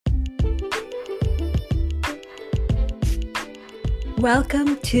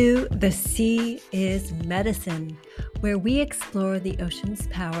Welcome to The Sea is Medicine, where we explore the ocean's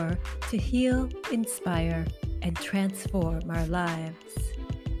power to heal, inspire, and transform our lives.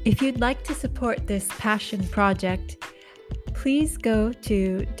 If you'd like to support this passion project, please go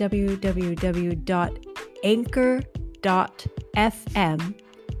to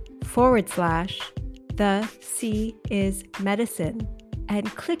www.anchor.fm/The Sea is Medicine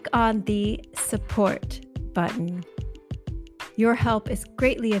and click on the support button. Your help is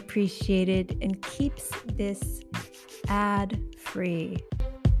greatly appreciated and keeps this ad-free.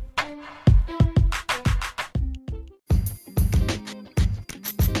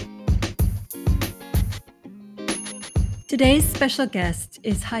 Today's special guest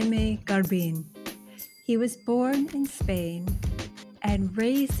is Jaime Garbin. He was born in Spain and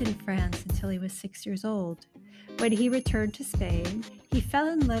raised in France until he was 6 years old. When he returned to Spain, he fell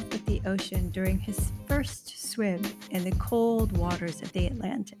in love with the ocean during his first swim in the cold waters of the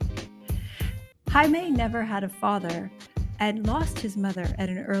Atlantic. Jaime never had a father and lost his mother at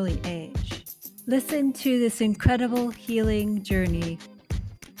an early age. Listen to this incredible healing journey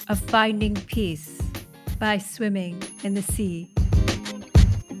of finding peace by swimming in the sea.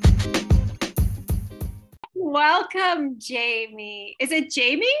 Welcome, Jaime. Is it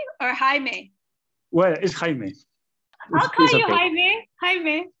Jamie or Jaime? Well, it's Jaime. I'll call you okay.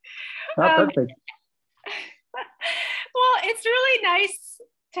 Jaime. Perfect. Well, it's really nice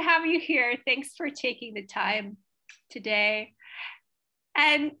to have you here. Thanks for taking the time today.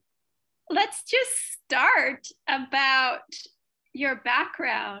 And let's just start about your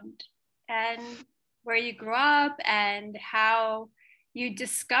background and where you grew up and how you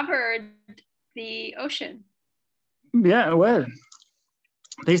discovered the ocean. Yeah, well,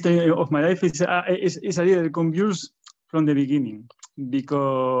 the history of my life is a little confused from the beginning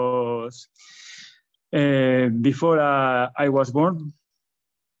because before I was born,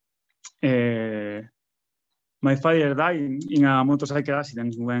 my father died in a motorcycle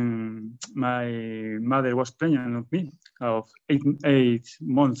accident when my mother was pregnant of me of eight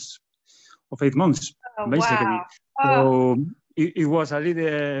months, basically. Wow. So it was a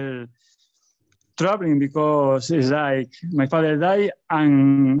little troubling because it's like my father died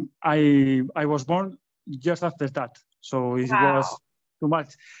and I was born just after that. So it was too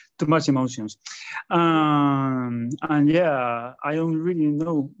much emotions. And yeah, I don't really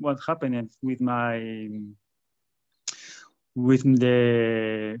know what happened with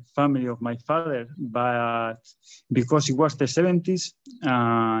the family of my father, but because it was the 70s,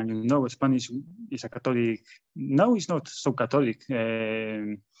 you know, Spanish is a Catholic. Now it's not so Catholic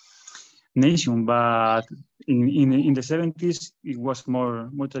nation, but in the 70s it was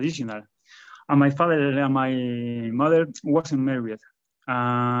more traditional. And my father and my mother wasn't married,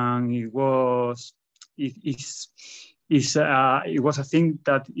 and it was a thing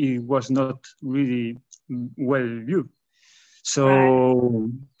that it was not really well viewed. So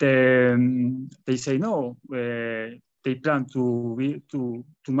they say no. They plan to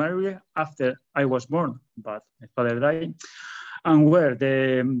marry after I was born, but my father died. And where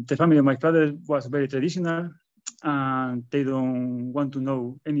the family of my father was very traditional, and they don't want to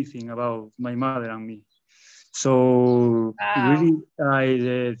know anything about my mother and me. So really,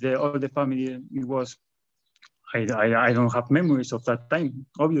 all the family, it was. I don't have memories of that time,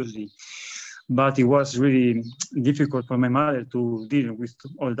 obviously, but it was really difficult for my mother to deal with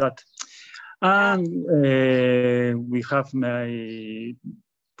all that. And we have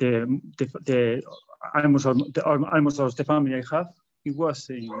almost all the family I have, it was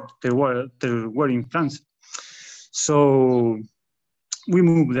they were in France. So we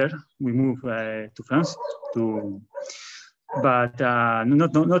moved there. We moved to France, but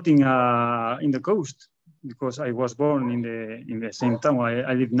not in the coast, because I was born in the same town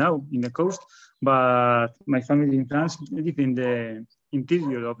I live now, in the coast. But my family in France live in the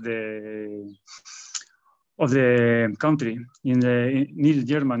interior of the country, near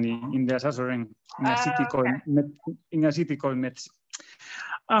Germany, in the Alsace-Lorraine, in a city called Metz.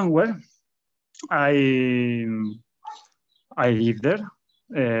 And well, I lived there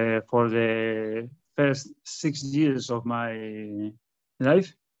for the first 6 years of my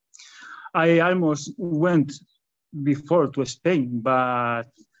life. I almost went before to Spain,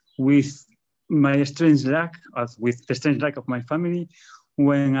 but with my strange luck, with the strange luck of my family,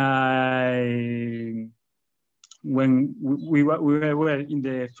 when we were in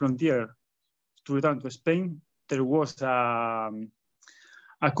the frontier to return to Spain, there was a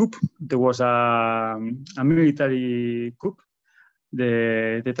coup. There was a military coup.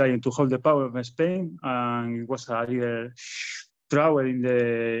 They trying to hold the power of Spain, and it was a little trouble in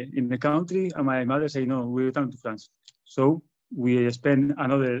the country. And my mother said, "No, we return to France." So we spent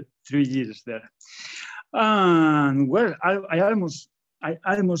another 3 years there. And well, I almost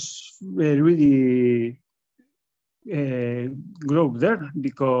really grew up there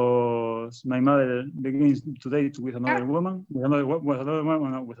because my mother begins to date with another woman, with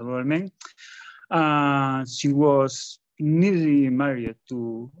another man. She was nearly married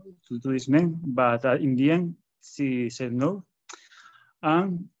to this man, but in the end, she said no.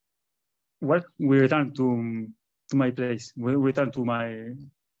 And well, we returned to my place. We returned to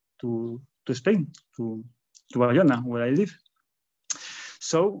Spain, to Bayona, where I live.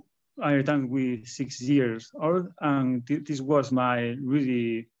 So I returned with 6 years old, and this was my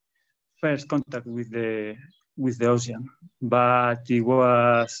really first contact with the ocean. But it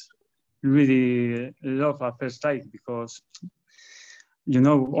was really love at first sight because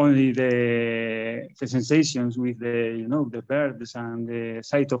only the sensations with the birds and the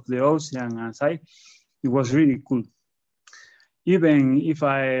sight of the ocean and sight, it was really cool. Even if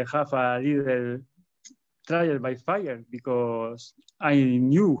I have a little trial by fire because I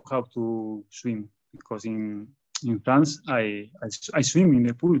knew how to swim, because in France I swim in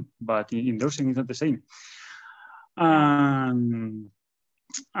the pool, but in the ocean it's not the same. And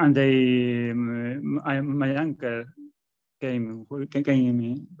my uncle came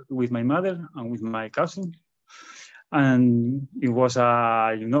with my mother and with my cousin, and it was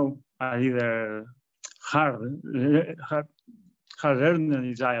a little hard learning.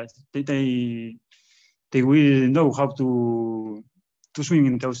 They will know how to swim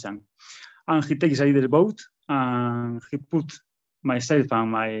in the ocean. And he takes a little boat and he put myself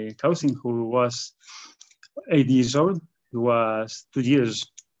and my cousin, who was 8 years old, who was 2 years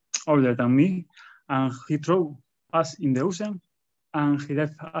older than me, and he threw us in the ocean and he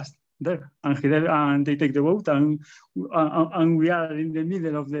left us there. And they take the boat and we are in the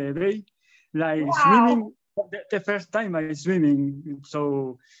middle of the bay, like swimming. The first time I swimming,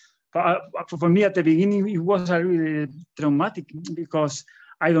 so for me at the beginning it was a really traumatic because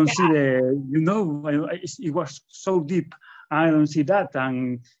I don't see it was so deep. I don't see that,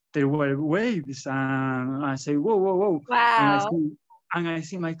 and there were waves, and I say, whoa, whoa, whoa. Wow. And I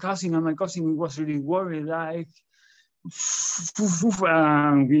see my cousin, and my cousin was really worried, like,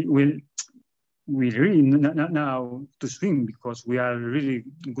 we really know to swim because we are really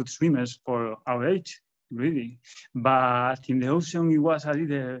good swimmers for our age, really. But in the ocean, it was a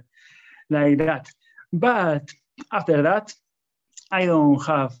little like that. But after that, I didn't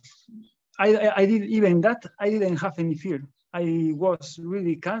have any fear. I was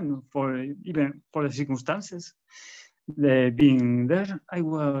really calm even for the circumstances. Being there, I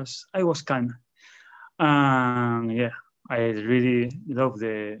was calm. And yeah, I really love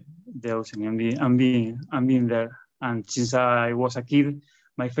the ocean and being there. And since I was a kid,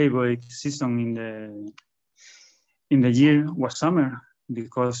 my favorite season in the year was summer,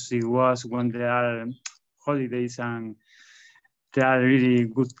 because it was when there are holidays and there are really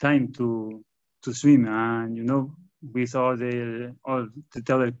good time to swim. And with all the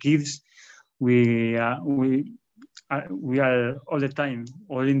other kids, we are all the time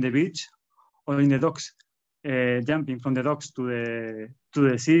or in the beach or in the docks, jumping from the docks to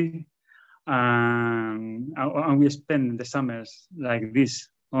the sea, and we spend the summers like this,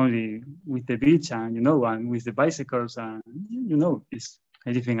 only with the beach and and with the bicycles, and it's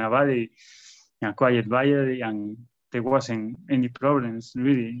I live in a valley, in a quiet valley, and there wasn't any problems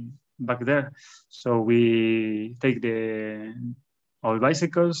really back there. So we take our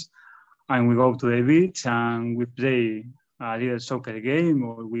bicycles and we go to the beach and we play a little soccer game,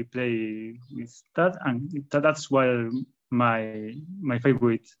 or we play with that, and that's why my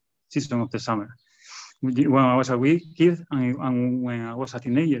favorite season of the summer. When I was a kid and when I was a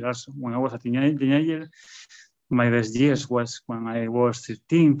teenager, also when I was a teenager, my best years was when I was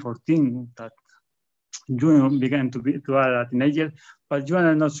 13, 14, that you began to be a teenager, but you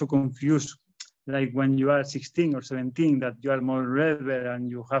are not so confused like when you are 16 or 17, that you are more rebel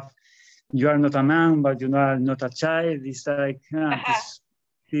and you are not a man, but you are not a child. It's like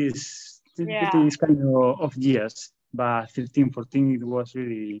this kind of years. But 13, 14, it was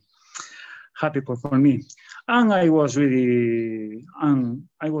really happy for me, and I was really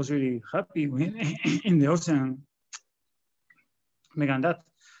happy in the ocean, making that.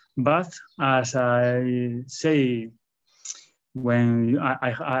 But as I say, when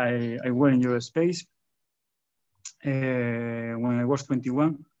I went in your space, when I was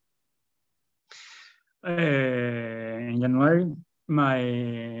 21, in January,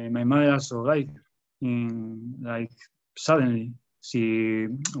 my mother also died. Suddenly, she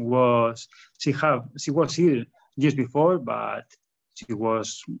was ill years before, but she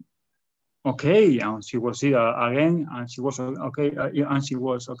was okay, and she was ill again, and she was okay, and she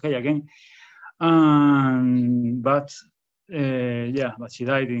was okay again. But yeah, but she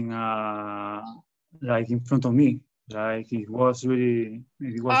died in like in front of me. Like it was really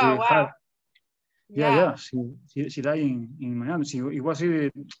hard. Wow. Yeah. She died in Miami.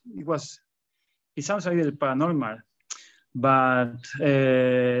 It sounds a little paranormal, but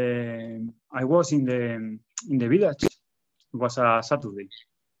I was in the village. It was a Saturday.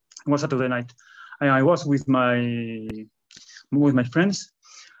 It was Saturday night, and I was with my friends,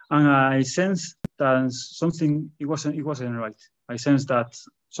 and I sensed that something it wasn't right. I sensed that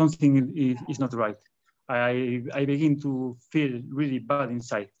something is not right. I begin to feel really bad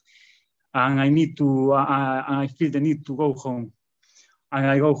inside, and I feel the need to go home. And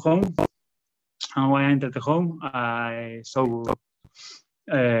I go home, and when I entered the home, I saw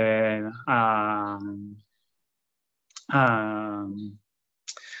um, um,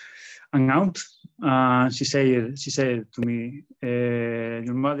 an aunt. She said to me,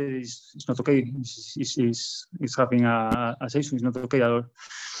 "Your mother is not okay. Is having a seizure. It's not okay at all."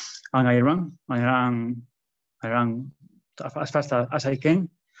 And I ran as fast as I can.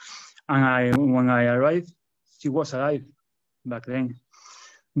 And when I arrived, she was alive back then.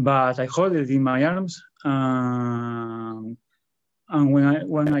 But I held it in my arms, and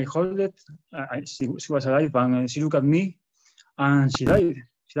when I hold it, she was alive, and she looked at me, and she died.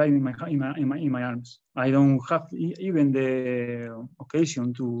 She died in my arms. I don't have even the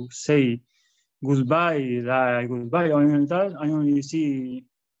occasion to say goodbye, like goodbye. I only see,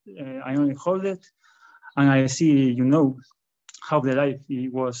 I only hold it, and I see, how the life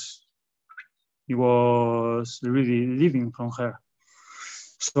it was really living from her.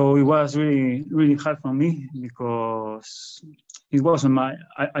 So it was really, really hard for me because it wasn't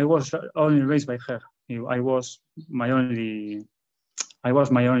I was only raised by her. I was my only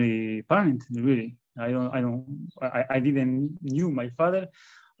parent, really. I didn't knew my father.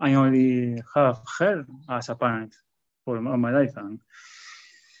 I only have her as a parent for all my life. And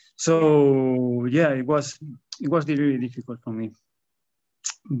so, yeah, it was really difficult for me.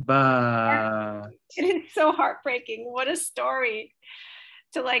 But it is so heartbreaking. What a story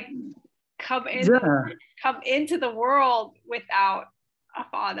to come into the world without a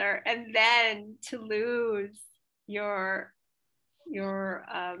father, and then to lose your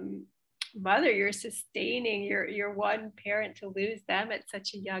mother, you're sustaining your one parent, to lose them at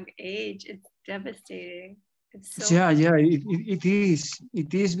such a young age. It's devastating. It's so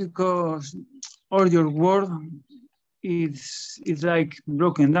it is because all your world is like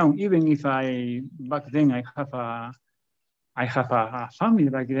broken down. Even if back then I have a family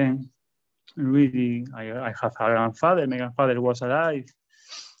back then. Really, I have a grandfather. My grandfather was alive,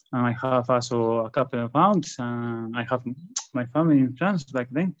 and I have also a couple of aunts, and I have my family in France back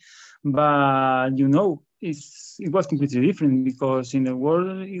then. But it was completely different, because in the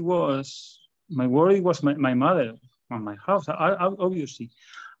world my world. It was my mother and my house, obviously,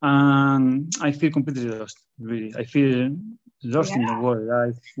 and I feel completely lost. Really, I feel lost in the world,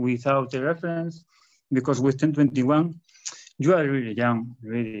 like without a reference, because with 1021. You are really young,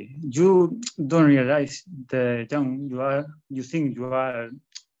 really. You don't realize the young you are. You think you are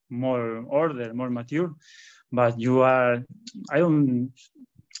more ordered, more mature, but you are. I don't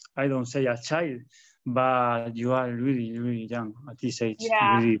say a child, but you are really, really young at this age.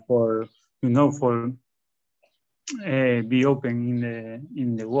 Really, for be open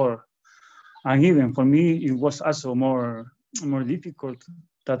in the world. And even for me, it was also more difficult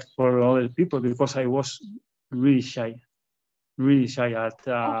than for other people, because I was really shy at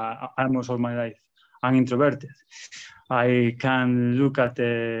almost all my life. I'm introverted. I can look at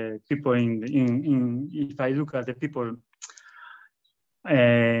the people if I look at the people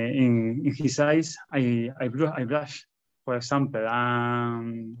in his eyes, I blush, for example.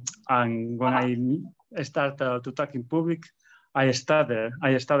 And when I start to talk in public, I stutter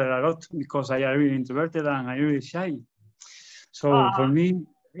a lot, because I am really introverted and I'm really shy. So for me,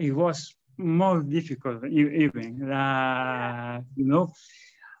 it was more difficult, even.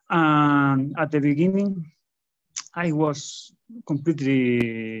 At the beginning, I was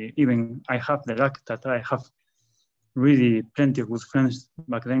completely, even I have the luck that I have really plenty of good friends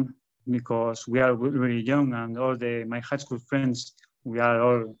back then, because we are really young, and all my high school friends, we are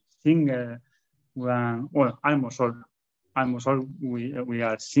all single. Well, almost all we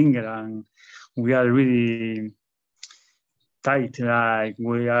are single, and we are really tight, like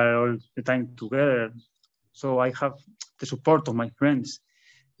we are all the time together. So I have the support of my friends,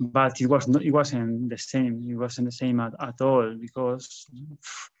 but it wasn't the same. It wasn't the same at all, because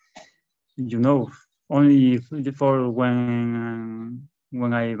only for when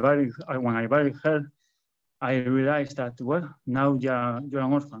when I buried her, I realized that, well, now you're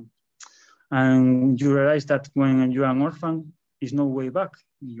an orphan. And you realize that when you're an orphan, there's no way back.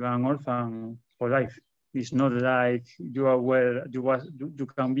 You are an orphan for life. It's not like you are where you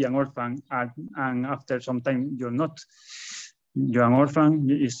can be an orphan and after some time you're not. You're an orphan.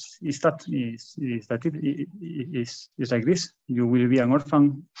 Is like this. You will be an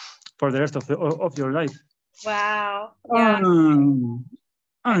orphan for the rest of your life. Wow. Yeah.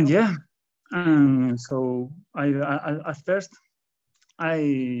 And yeah, and so I at first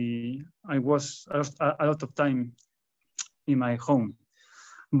I was a lot of time in my home,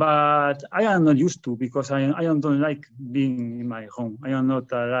 but I am not used to because I don't like being in my home. I am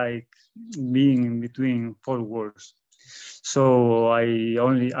not like being in between four walls. So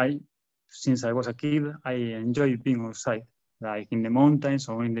since I was a kid, I enjoy being outside, like in the mountains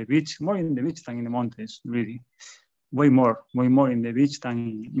or in the beach, more in the beach than in the mountains, really. Way more in the beach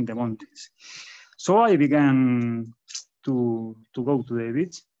than in the mountains. So I began to go to the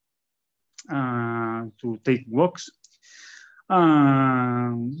beach, to take walks.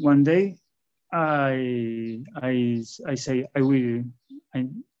 One day, I say I will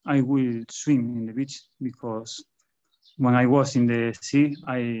swim in the beach because when I was in the sea,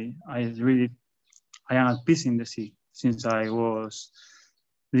 I am at peace in the sea since I was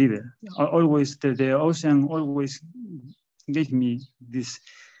little. Always the ocean always gave me this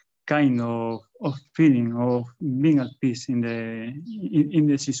kind of feeling of being at peace in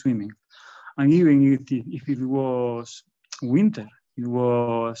the sea swimming. And even if it was winter, it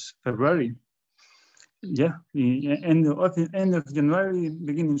was February. Yeah, end of January,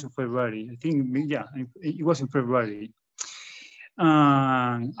 beginnings of February. I think, yeah, it was in February.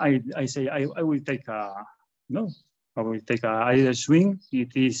 I say I will take I will take a little swing.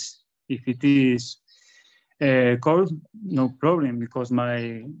 If it is cold, no problem, because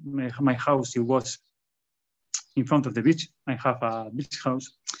my house, it was in front of the beach. I have a beach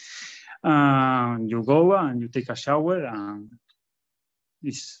house. You go and you take a shower, and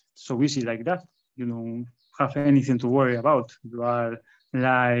it's so easy like that. You don't have anything to worry about. You are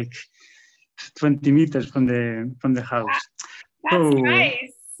like 20 meters from the house. That's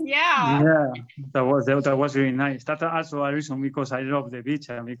nice. Yeah. That was really nice. That's also a reason because I love the beach,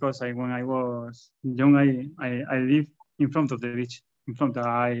 and because when I was young, I lived in front of the beach. In front,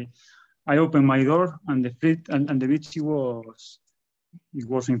 I opened my door, and the beach it was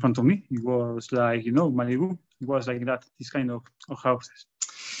in front of me. It was like, Malibu. It was like that. This kind of houses.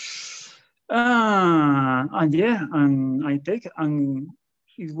 And yeah, and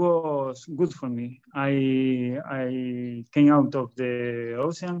it was good for me. I came out of the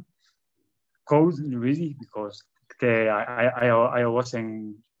ocean cold, really, because I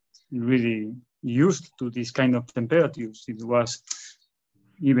wasn't really used to this kind of temperatures. It was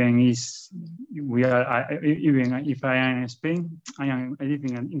even if I am in Spain, I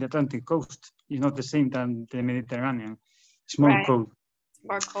living in the Atlantic coast. It's not the same than the Mediterranean. It's more cold.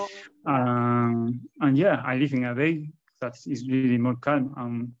 More cold. And yeah, I live in a bay that is really more calm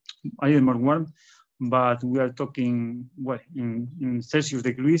and a little more warm, but we are talking in Celsius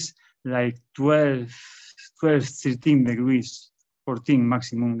degrees, like 12, 13 degrees, 14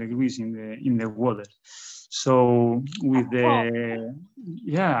 maximum degrees in the water. So with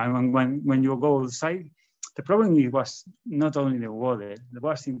when you go outside, the problem was not only the water. The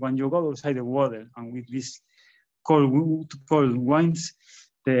worst thing when you go outside the water and with this cold winds,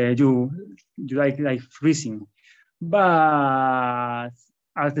 you like freezing. But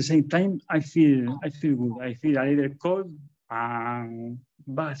at the same time, I feel good. I feel a little cold,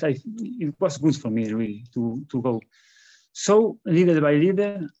 but it was good for me really to go. So little by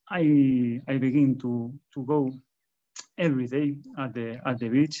little, I begin to go every day at the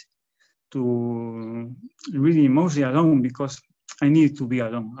beach, to really mostly alone, because I need to be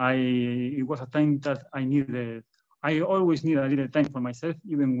alone. It was a time that I always need a little time for myself,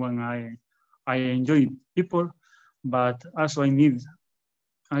 even when I enjoy people, but also I need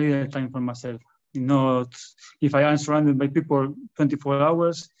a little time for myself. Not if I am surrounded by people 24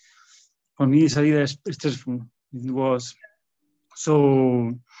 hours, for me it's a little stressful. It was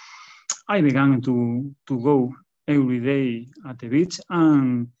so I began to go every day at the beach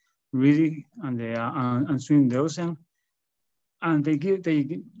and really and swim in the ocean, and they give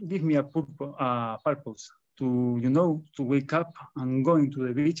me a purpose to wake up and go into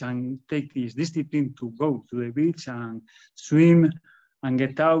the beach and take this discipline to go to the beach and swim and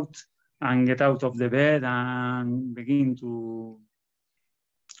get out of the bed and begin to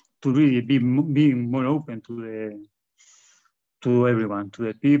really be more open to everyone, to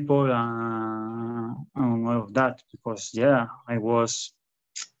the people, and all of that. Because I was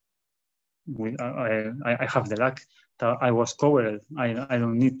I have the luck that I was covered. I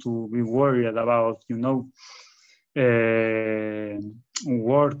don't need to be worried about,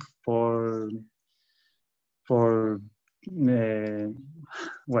 work for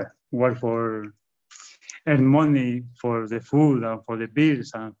work for earn money for the food and for the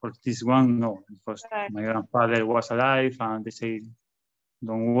bills, and for this one, no, because my grandfather was alive, and they say,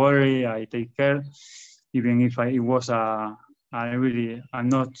 don't worry, I take care, even if it was a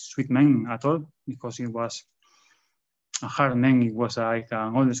not sweet man at all, because it was a hard man. It was like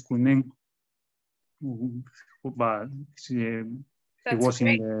an old school man, but he was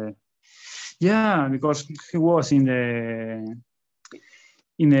great. Because he was in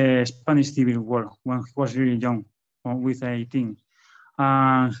the Spanish Civil War when he was really young, with 18.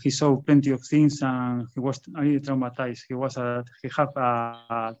 And he saw plenty of things, and he was really traumatized. He had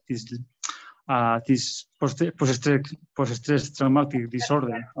this post-stress traumatic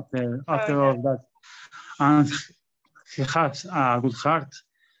disorder after all that. And he had a good heart,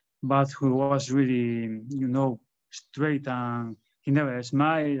 but he was really, straight, and he never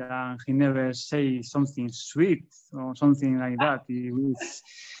smiled, and he never say something sweet or something like that. He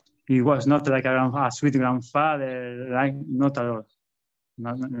was not like a sweet grandfather, like not at all.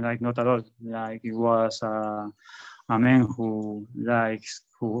 Not at all. Like, he was a man who liked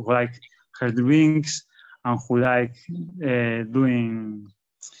her drinks, and who liked doing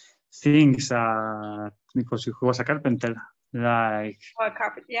things because he was a carpenter. Like,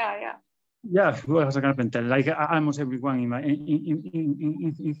 yeah, he was a carpenter. Like almost everyone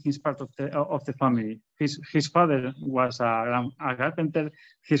in his part of the family. His father was a carpenter.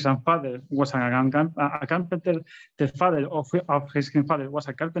 His grandfather was a carpenter. The father of his grandfather was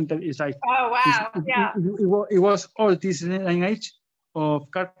a carpenter. It's like, oh wow, yeah. It was all this lineage of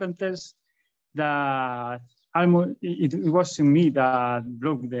carpenters that almost it wasn't me that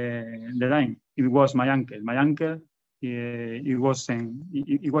broke the line. It was my uncle. My uncle. He wasn't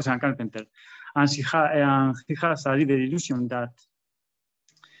a carpenter, and he has a little illusion that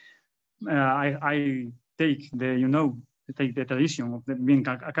I take the tradition of being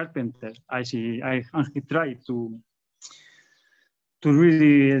a carpenter. And he tried to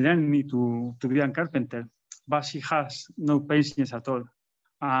really learn me to be a carpenter, but he has no patience at all,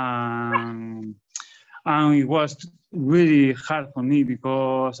 and it was really hard for me,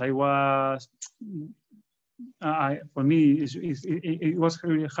 because for me, it was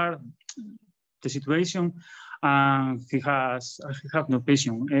really hard, the situation, and he have no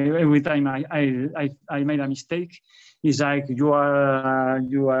patience. Every time I made a mistake, it's like, you are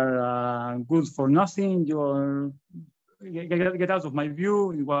good for nothing. Get out of my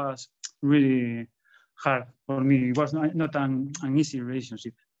view. It was really hard for me. It was not an easy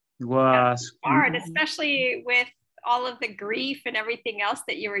relationship. It was hard, especially with all of the grief and everything else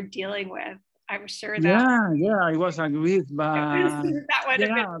that you were dealing with. I'm sure that. Yeah, I was agreed, but that would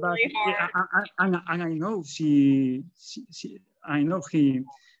have been really hard. And I know I know he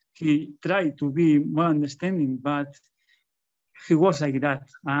tried to be more understanding, but he was like that.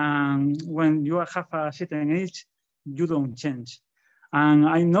 And when you have a certain age, you don't change. And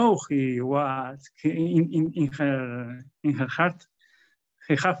I know he was in her heart.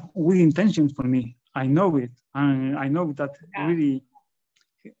 He have good intentions for me. I know it, and I know that really.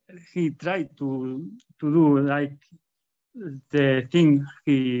 He tried to do like the thing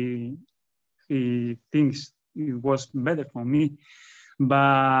he thinks it was better for me,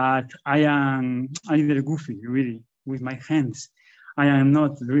 but I am a little goofy, really, with my hands. I am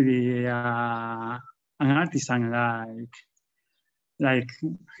not really an artisan like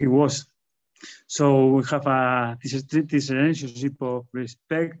he was. So we have this relationship of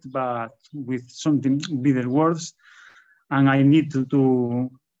respect, but with something bigger words. And I need to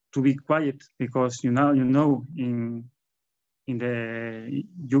be quiet, because you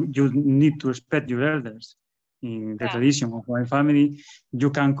need to respect your elders. In the tradition of my family, you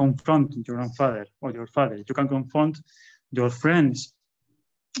can confront your grandfather or your father. You can confront your friends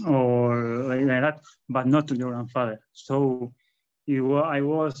or like that, but not to your grandfather. So I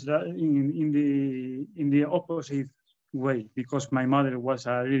was in the opposite way, because my mother was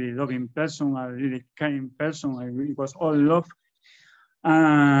a really loving person, a really caring person. It was all love,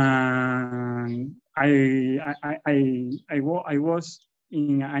 and I was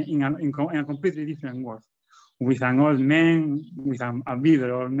in a completely different world, with an old man, with a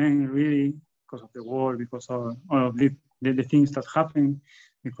bitter old man, really, because of the war, because of all of the things that happened,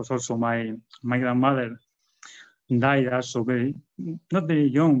 because also my grandmother died also not very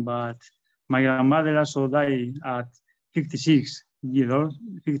young, but my grandmother also died at 56 years old.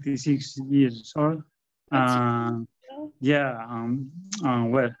 56 years old. Well,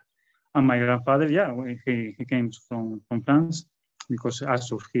 And my grandfather, he came from France because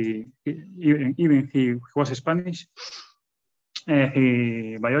also even he was Spanish.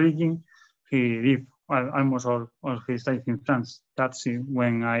 He by origin he lived almost all his life in France. That's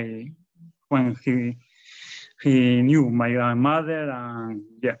when he knew my grandmother, and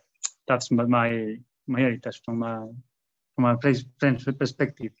that's my heritage from a French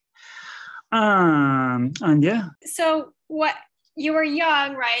perspective. And yeah. So what, you were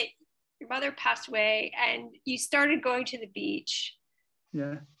young, right? Your mother passed away, and you started going to the beach.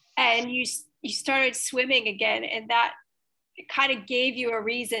 Yeah. And you started swimming again, and that kind of gave you a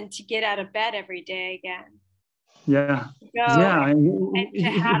reason to get out of bed every day again. Yeah. And to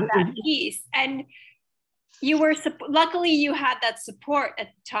have that peace. And you were, luckily you had that support at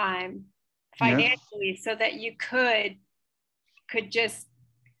the time financially, so that you could just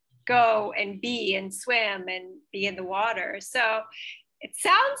go and be and swim and be in the water. So it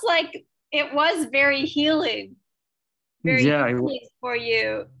sounds like it was very healing, healing for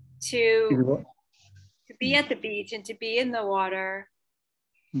you to be at the beach and to be in the water.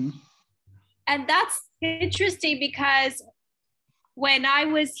 Mm-hmm. And that's interesting, because when I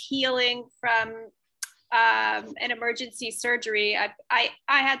was healing from an emergency surgery, I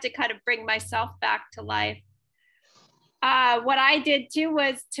had to kind of bring myself back to life. What I did too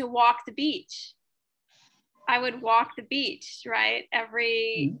was to walk the beach. I would walk the beach, right?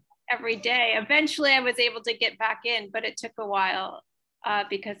 Every day. Eventually I was able to get back in, but it took a while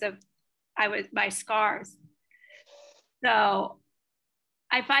because of my scars. So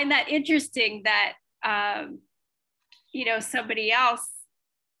I find that interesting that, somebody else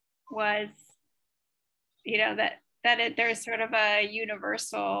was, there's sort of a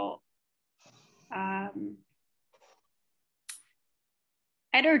universal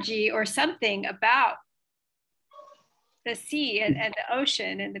energy or something about the sea and the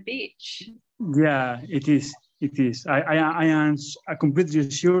ocean and the beach. Yeah, it is. I am completely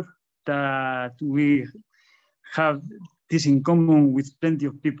sure that we have this in common with plenty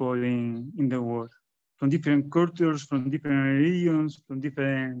of people in the world, from different cultures, from different religions, from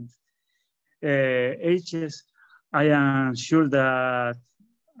different ages. I am sure that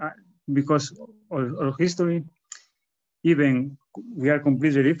because of our history, even we are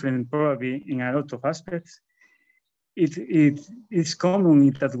completely different probably in a lot of aspects. It's common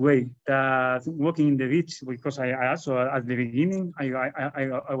in that way, that walking in the beach, because I also at the beginning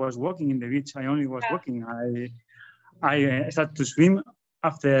I was walking in the beach. I only was walking. I started to swim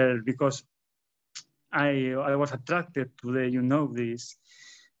after, because I was attracted to these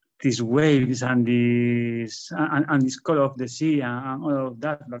waves and this color of the sea and all of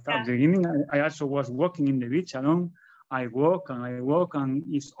that. But at the beginning I also was walking in the beach alone. I walk, and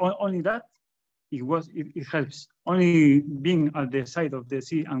it's only that. It helps. Only being at the side of the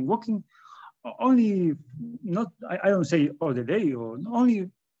sea and walking, only not, I don't say all the day, or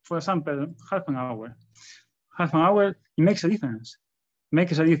only, for example, half an hour. Half an hour, it makes a difference.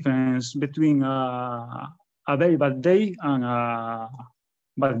 Makes a difference between a very bad day and a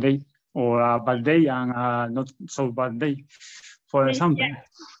bad day, or a bad day and a not so bad day, for example.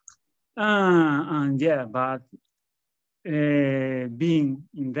 But being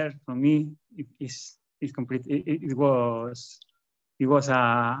in there for me is complete. It was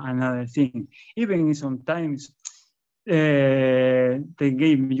another thing. Even sometimes they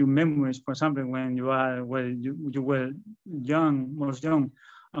gave you memories. For example, when you were young, most young,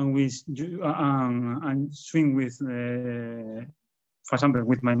 and swim with, for example,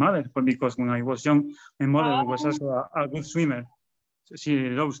 with my mother. But because when I was young, my mother was also a good swimmer. So she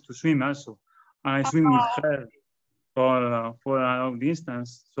loves to swim also, and I swim with her for a long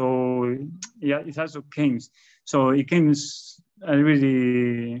distance. So yeah, it also comes. So it comes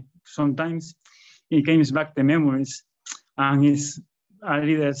really, sometimes it comes back the memories, and it's a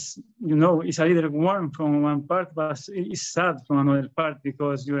little, it's a little warm from one part, but it's sad from another part,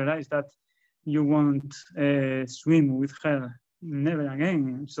 because you realize that you won't swim with her never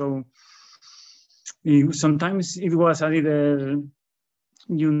again. So sometimes it was a little,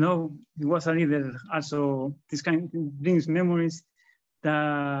 it was a little, also this kind brings memories that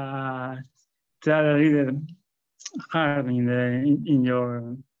are a little hard in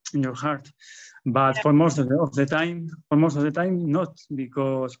your heart. But for most of the time, not,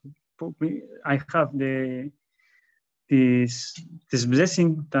 because I have this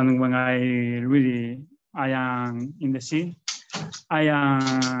blessing that when I am in the sea, I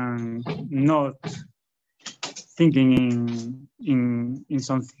am not thinking in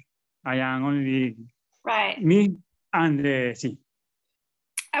something. I am only me and the sea.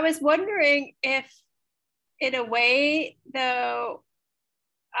 I was wondering if, in a way, though,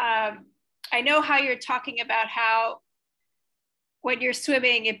 I know how you're talking about how when you're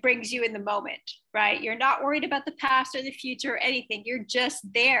swimming, it brings you in the moment, right? You're not worried about the past or the future or anything. You're just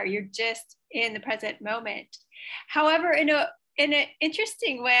there. You're just in the present moment. However, in an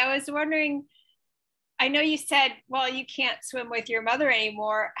interesting way, I was wondering, I know you said, well, you can't swim with your mother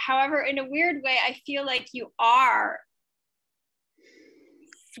anymore. However, in a weird way, I feel like you are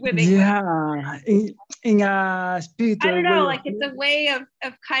swimming. Yeah, in a spiritual I don't know, way. like it's a way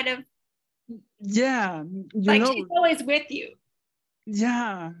of kind of, yeah, like she's always with you.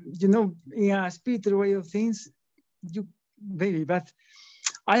 Yeah, in a spiritual way of things, baby, but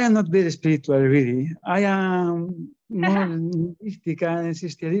I am not very spiritual, really. I am more mystic and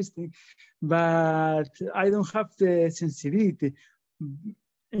existentialistic, but I don't have the sensibility.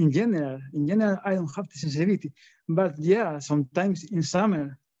 In general, I don't have the sensibility. But yeah, sometimes in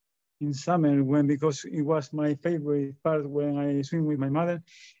summer, when, because it was my favorite part when I swim with my mother,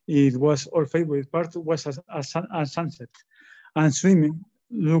 it was our favorite part was a sunset. And swimming,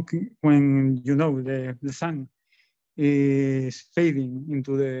 looking when the sun is fading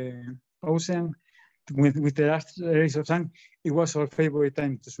into the ocean with the last rays of sun, it was our favorite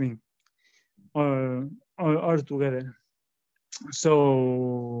time to swim all together.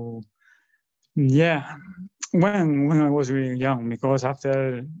 So yeah, when I was really young, because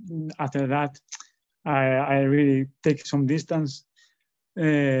after that, I really take some distance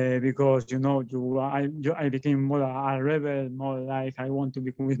because I became more a rebel, more like I want to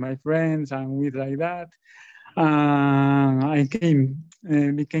be with my friends and with like that. I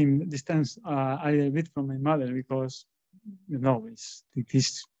became distanced a little bit from my mother because it's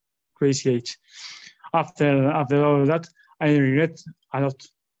this crazy age. After all of that, I regret a lot.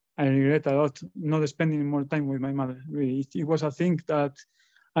 Not spending more time with my mother. Really, it was a thing that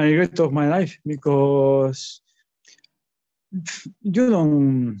I regret of my life because you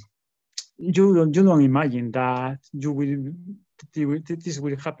don't imagine that this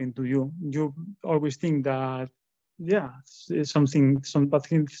will happen to you. You always think that some bad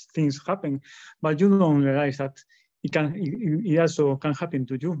things happen, but you don't realize that it also can happen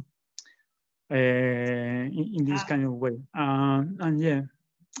to you in this kind of way. And yeah,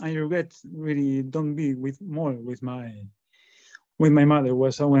 I regret really don't be more with my mother.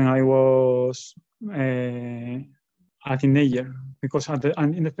 Was when I was a teenager, because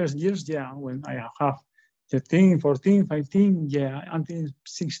in the first years, when I have 13, 14, 15, until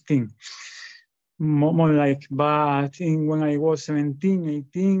 16, more like, but when I was 17,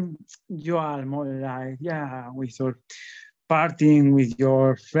 18, you are more like, with your partying with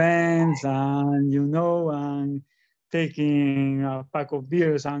your friends and, and taking a pack of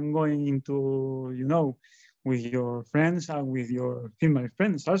beers and going into, with your friends and with your female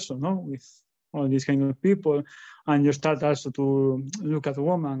friends also, with all these kind of people, and you start also to look at a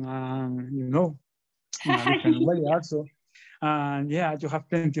woman and in a different way also. And you have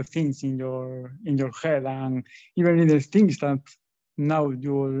plenty of things in your head, and even little things that now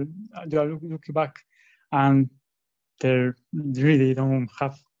you are looking back and they really don't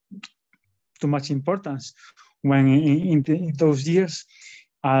have too much importance. When in those years,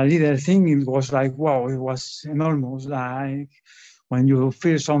 a little thing, it was like, wow, it was enormous. Like when you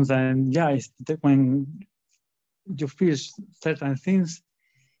feel something, when you feel certain things,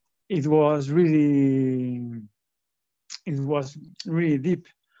 it was really deep.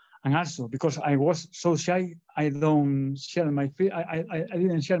 And also because I was so shy, I didn't share my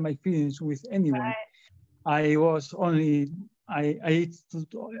feelings with anyone. Right. I was only I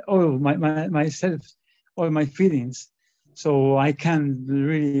all of myself, all my feelings. So I can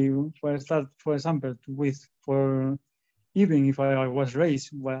really, for example, even if I was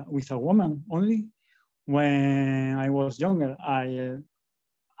raised with a woman only, when I was younger, I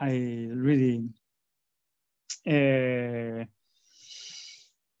really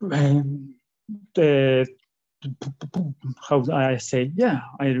how I say,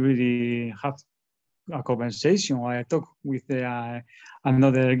 I really have a conversation. I talk with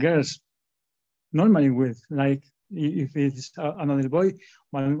another girls normally with, like, if it's another boy,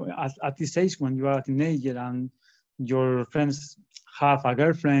 when at this age, when you are a teenager and your friends have a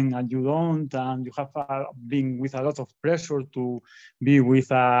girlfriend and you don't, and you have been with a lot of pressure to be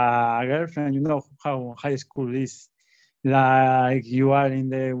with a girlfriend, how high school is. Like you are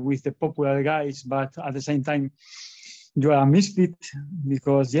with the popular guys, but at the same time you are a misfit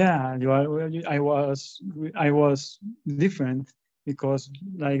because I was different because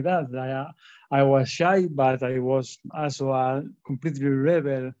like that I was shy, but I was also a completely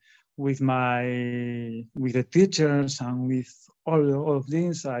rebel with the teachers and with all of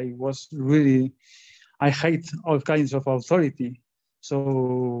things. I hate all kinds of authority.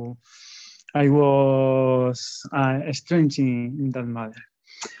 So I was strange in that matter.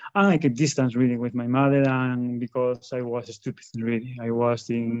 And I kept distance really with my mother, and because I was stupid, really, I was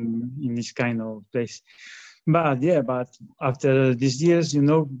in this kind of place. But yeah, but after these years, you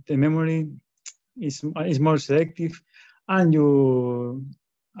know, the memory is more selective, and you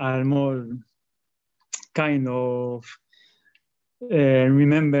are more kind of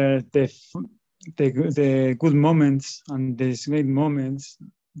remember the good moments and the great moments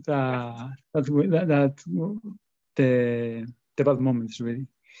that the bad moments really.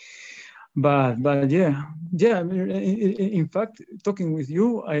 But yeah. In fact, talking with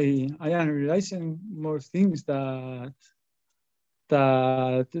you, I am realizing more things that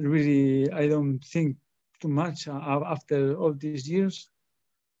really I don't think too much after all these years.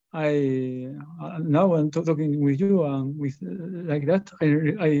 I now I'm talking with you and with like that.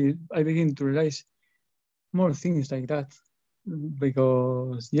 I begin to realize more things like that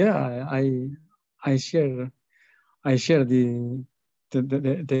because yeah, I share the the, the,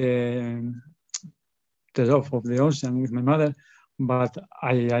 the the love of the ocean with my mother, but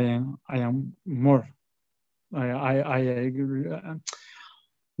I am more. I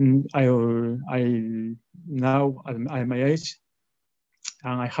now at my age,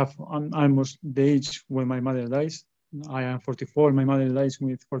 and I have almost the age when my mother dies. I am 44. My mother dies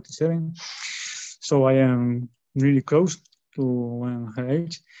with 47, so I am really close to her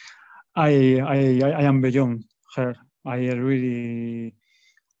age. I am beyond her. I really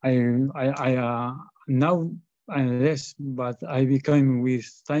I now I'm less, but I became with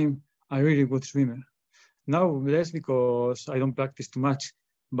time a really good swimmer. Now less because I don't practice too much,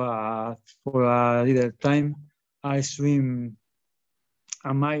 but for a little time I swim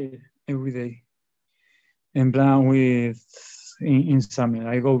a mile every day. And plan with in summer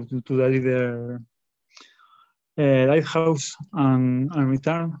I go to the little lighthouse and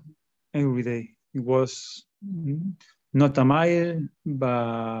return every day. It was not a mile,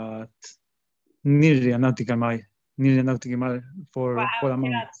 but nearly a nautical mile, for a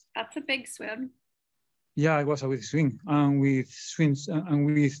month. That's a big swim. Yeah, I was with swing and with swims and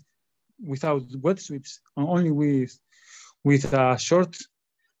without wetsuits and only with a short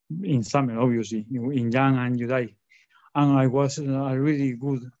in summer, obviously in Jan and July, and I was a really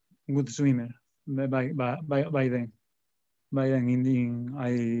good swimmer by then. By then,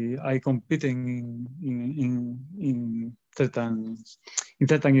 I competed in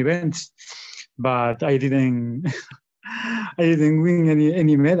certain events, but I didn't I didn't win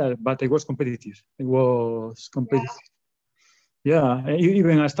any medal. But I was competitive. I was competitive. Yeah,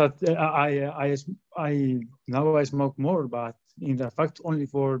 even I start. I now I smoke more, but in the fact, only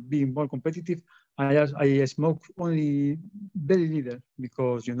for being more competitive, I smoke only very little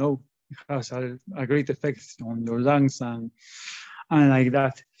because you know it has a great effect on your lungs and like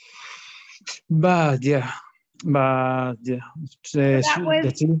that. But yeah, that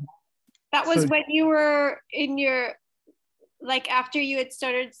was when you were in your, like after you had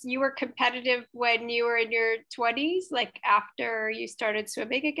started, you were competitive when you were in your 20s, like after you started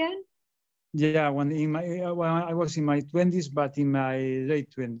swimming again? Yeah, when I was in my 20s, but in my late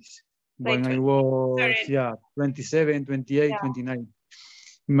 20s. When I was 27, 28, 29.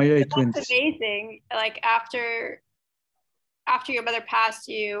 In my late 20s. That's amazing. Like after your mother passed,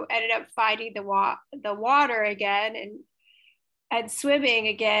 you ended up finding the water again and swimming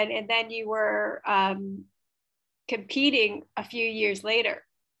again, and then you were competing a few years later.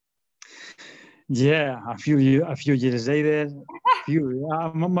 Yeah, a few years later,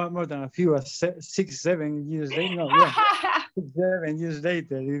 more than a few, 6, 7 years later. No, yeah, 6, 7 years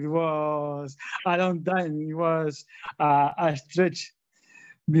later. It was a long time. It was a stretch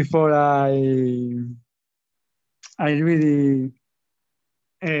before I really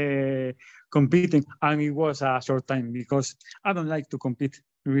competing, and it was a short time because I don't like to compete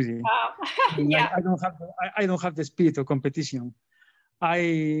really. Wow. Yeah. I don't have the spirit of competition.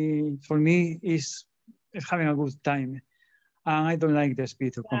 For me is having a good time, and I don't like the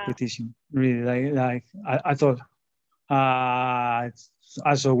spirit of competition really, like at all.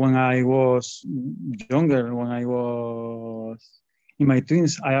 Also, when I was younger, when I was in my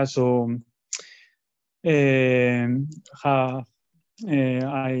teens, I also have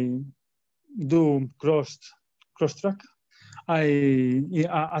I do cross track.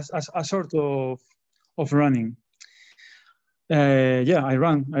 As a sort of running. Yeah, I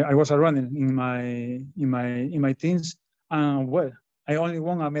ran. I was a runner in my teens, and well, I only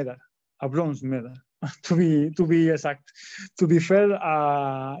won a medal, a bronze medal, to be exact. To be fair,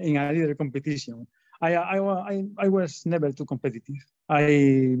 in a little competition, I was never too competitive.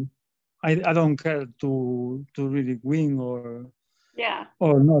 I don't care to really win Yeah.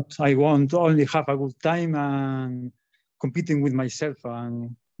 or not. I want to only have a good time and competing with myself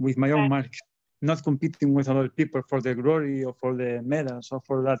and with my own mark, not competing with other people for the glory or for the medals or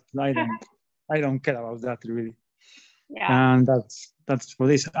for that. I don't care about that really. Yeah. And that's for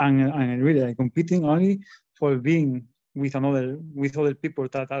this. And really, I'm competing only for being with other people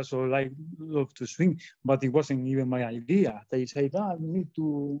that also like love to swim. But it wasn't even my idea. They said, you need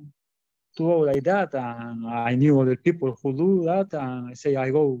to go like that, and I knew other people who do that, and I say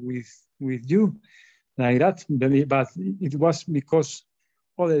I go with you like that. But it was because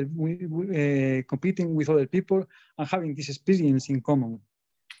competing with other people and having this experience in common.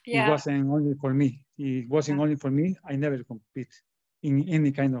 It wasn't only for me. It wasn't only for me. I never compete in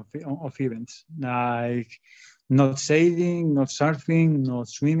any kind of events, like not sailing, not surfing, not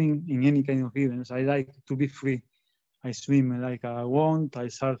swimming in any kind of events. I like to be free. I swim like I want. I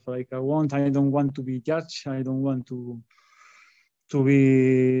surf like I want. I don't want to be judged. I don't want to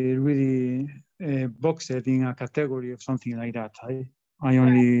be really boxed in a category of something like that. I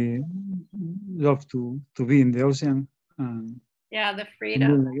only love to be in the ocean and the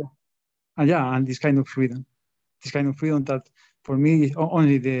freedom. And this kind of freedom that for me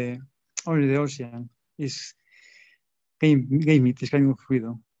only the ocean is gave me this kind of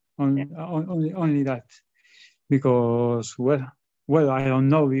freedom. Only that, because well, I don't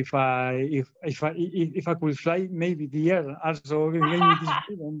know if I could fly, maybe the air also gave me this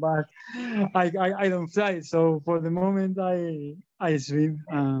freedom, but I don't fly. So for the moment I swim.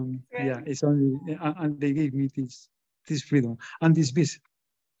 It's only and they gave me this freedom and this peace.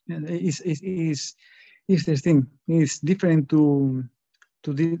 Is this thing. It's different to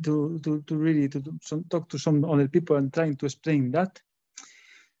really talk to some other people and trying to explain that,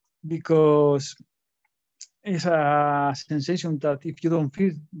 because it's a sensation that if you don't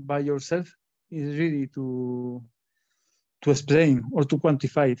feel by yourself, it's really to explain or to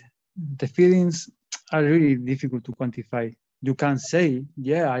quantify it. The feelings are really difficult to quantify. You can say,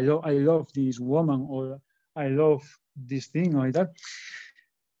 yeah, I love this woman, or I love this thing or that,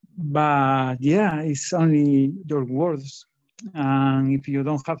 but yeah, it's only your words. And if you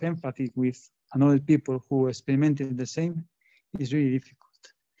don't have empathy with another people who experimented the same, it's really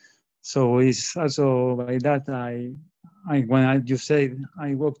difficult. So it's also by that you said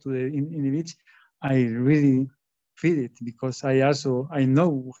I walk to in the beach, I really feel it, because I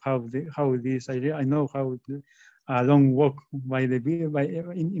know how it is. I know how a long walk by the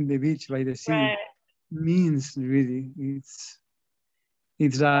in the beach by the sea means. Really,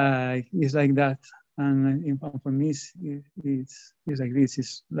 it's like that. And for me, it's like this.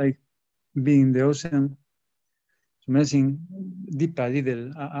 It's like being in the ocean, submerging deep a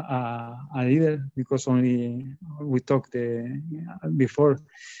little, because only we talked before.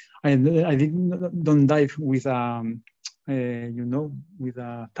 I don't dive with with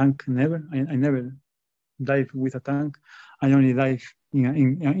a tank. Never. I never dive with a tank. I only dive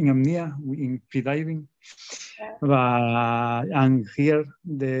in apnea, in free diving. And here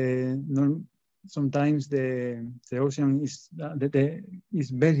sometimes the ocean is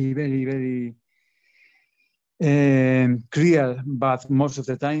very, very, very clear, but most of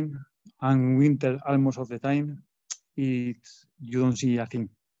the time, and winter almost of the time, you don't see a thing.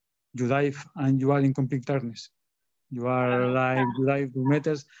 You dive and you are in complete darkness. You dive 2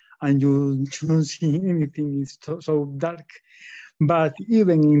 meters and you don't see anything. It's so dark. But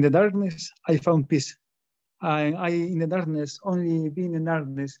even in the darkness, I found peace. I in the darkness, only being in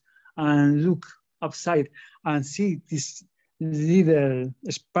darkness and look outside and see these little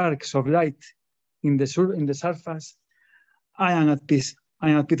sparks of light in the surface, I am at peace. I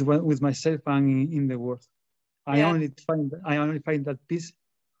am at peace with myself and in the world. I only find that peace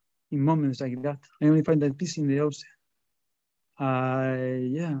in moments like that. I only find that peace in the ocean.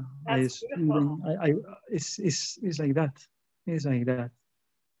 It's like that. It's like that.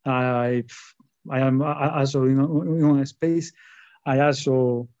 I am also in a space. I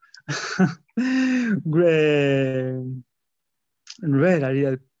also read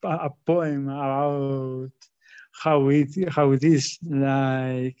a poem about how it is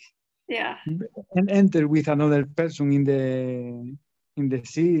like and enter with another person in the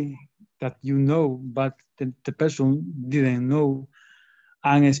sea that you know, but the person didn't know,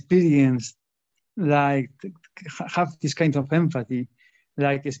 and experience like have this kind of empathy,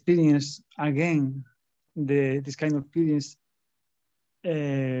 like experience again this kind of experience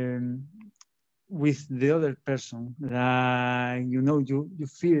with the other person, like you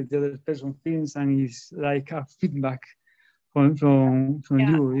feel the other person feelings, and it's like a feedback from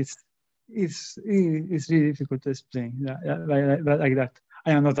you. It's really difficult to explain like that.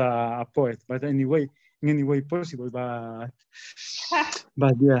 I am not a poet, but anyway, in any way possible. But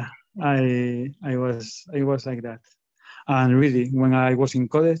yeah, I was like that. And really, when I was in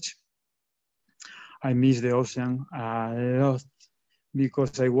college, I missed the ocean a lot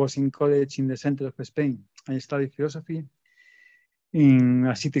because I was in college in the center of Spain. I studied philosophy in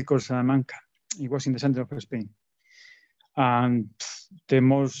a city called Salamanca. It was in the center of Spain. And the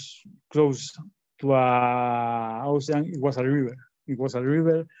most close to a ocean, it was a river. It was a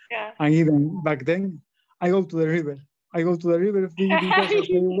river. Yeah. And even back then, I go to the river. I go to the river because I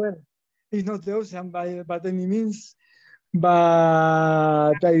say, well, it's not the ocean by any means,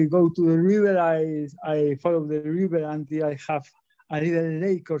 but I go to the river, I follow the river until I have a little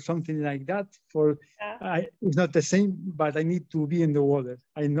lake or something like that. It's not the same, but I need to be in the water.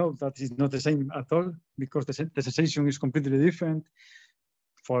 I know that it's not the same at all because the sensation is completely different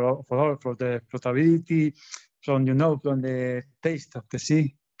for the floatability, from the taste of the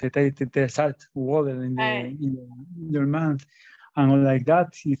sea, the salt water in your mouth, and all like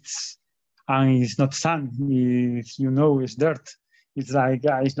that. And it's not sand, it's dirt. It's like,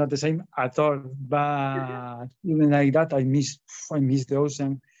 it's not the same at all. But even like that, I miss the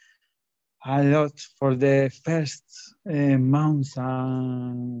ocean a lot for the first month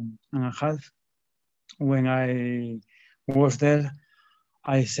and a half. When I was there,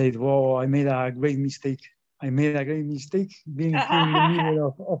 I said, whoa, I made a great mistake. I made a great mistake being here in the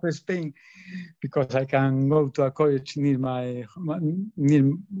middle of Spain, because I can go to a college near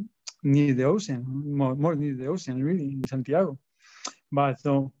near the ocean, more near the ocean, really, in Santiago. But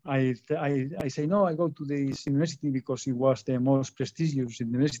no, I say no. I go to this university because it was the most prestigious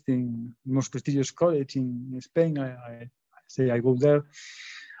university, most prestigious college in Spain. I say I go there,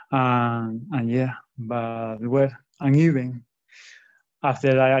 and yeah, but and even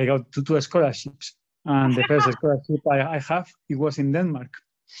after I got two scholarships, and the first scholarship I have, it was in Denmark.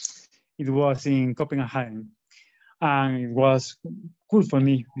 It was in Copenhagen. And it was cool for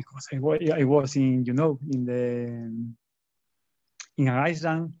me because I was in an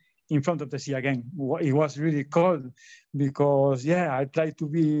island in front of the sea again. It was really cold because I tried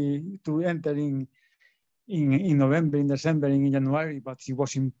to enter in November, in December, in January, but it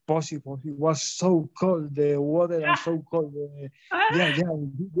was impossible. It was so cold, the water, and so cold.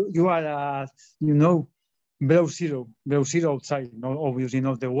 You are at, below zero outside. Obviously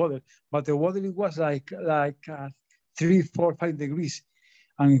not the water, but the water, it was like 3, 4, 5 degrees,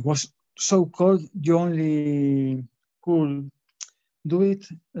 and it was so cold. You only could do it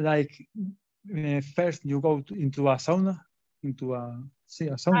like first you go into a sauna,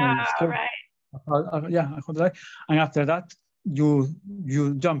 sauna. And after that you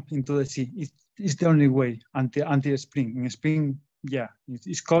jump into the sea. It's the only way until spring. In spring,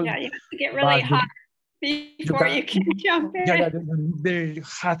 it's cold. Yeah, you have to get really hot before you can jump in. Very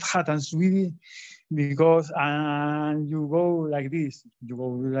hot and sweaty, because you go like this.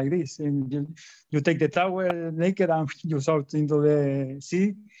 And you take the towel naked and you shout into the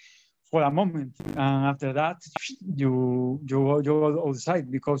sea for a moment, and after that you go outside,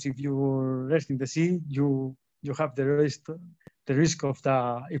 because if you rest in the sea, you have the risk of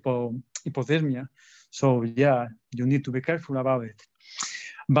the hypothermia. So you need to be careful about it.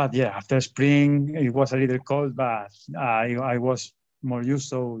 But after spring it was a little cold, but I was more used.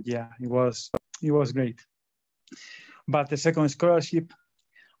 So it was great. But the second scholarship,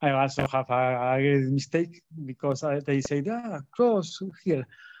 I also have a great mistake, because they said cross here,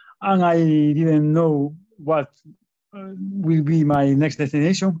 and I didn't know what will be my next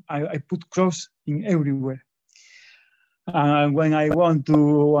destination. I put cross in everywhere. And when I want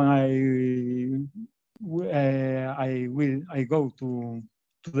to, I go to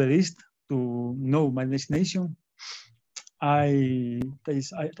the list to know my destination. I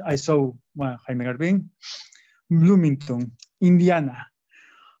saw Jaime Garbin, Bloomington, Indiana.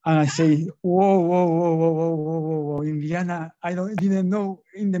 And I say, whoa, Indiana. I didn't know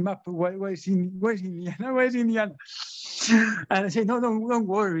in the map where's Indiana, where's Indiana. And I say, no, don't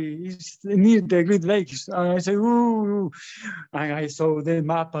worry, it's near the Great Lakes. And I say, ooh, and I saw the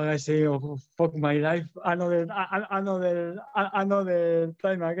map, and I say, oh, fuck my life, another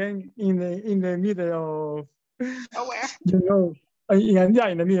time again in the middle of in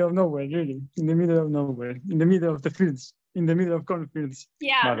the middle of nowhere, really, in the middle of nowhere, in the middle of the fields. In the middle of cornfields.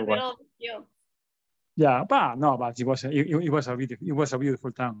 Yeah, the middle of the field. Yeah, but it was a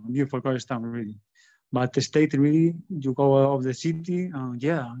beautiful town, a beautiful college town, really. But the state, really, you go out of the city,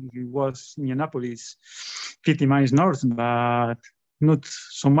 it was Indianapolis, 50 miles north, but not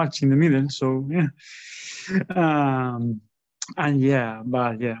so much in the middle. So I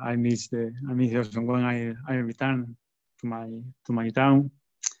miss the ocean. When I return to my town,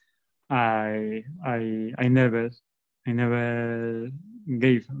 I never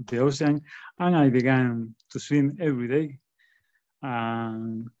gave the ocean, and I began to swim every day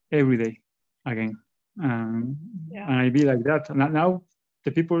again. And I be like that. Now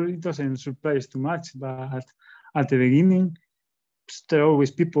the people, it doesn't surprise too much, but at the beginning, there are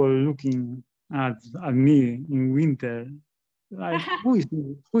always people looking at me in winter, like who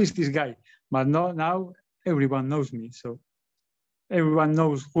is this guy? But now everyone knows me, so everyone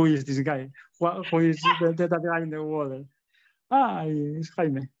knows who is this guy, who is that guy in the water. It's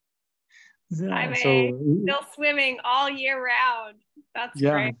Jaime. Jaime, still swimming all year round. That's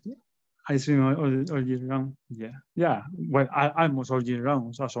great. I swim all year round. Yeah. Well, almost all year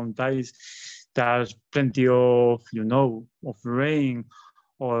round. So sometimes there's plenty of of rain,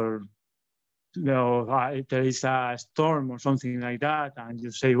 or there is a storm or something like that, and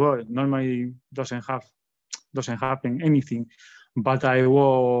you say, well, normally doesn't happen anything. But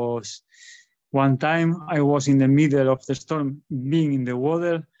one time I was in the middle of the storm, being in the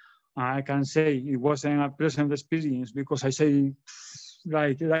water. I can say it wasn't a pleasant experience, because I say,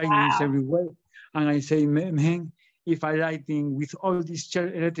 like lightning everywhere, and I say, man, if I lightning with all these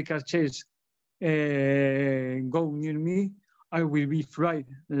electrical chairs go near me, I will be fried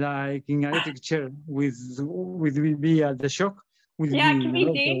like in an electric chair with me at the shock. It can be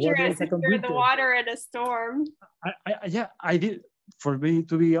dangerous if you're in the water in a storm. I did. For me,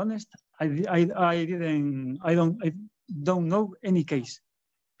 to be honest, I don't know any case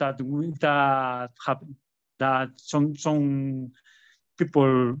that happened, that some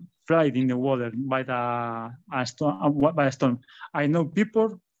people fried in the water by a storm. I know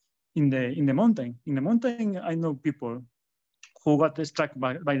people in the mountain. In the mountain, I know people who got struck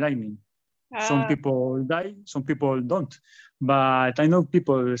by lightning. Some people die, some people don't. But I know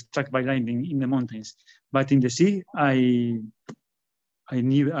people struck by lightning in the mountains. But in the sea, I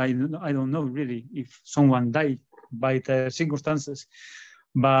don't know really if someone died by the circumstances.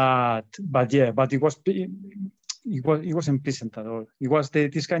 But it wasn't pleasant at all. It was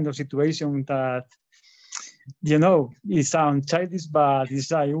this kind of situation that, it sounds childish, but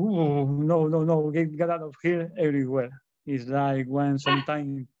it's like, no, get out of here everywhere. It's like one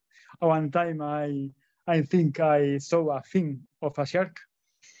time I think I saw a fin of a shark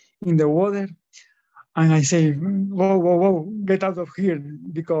in the water, and I say, whoa, get out of here,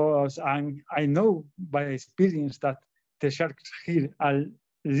 because I know by experience that the sharks here are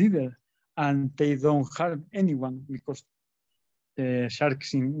little and they don't harm anyone, because the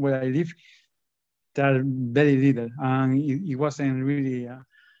sharks in where I live, they are very little, and it wasn't really a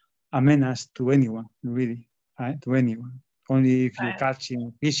menace to anyone, really, to anyone. Only if you're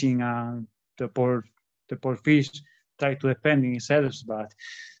catching, fishing, and the poor fish try to defend themselves, but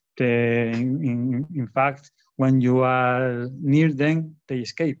in fact, when you are near them, they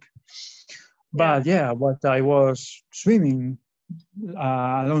escape. But but I was swimming,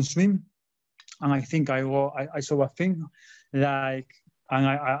 a long swim, and I think I saw a thing, like, and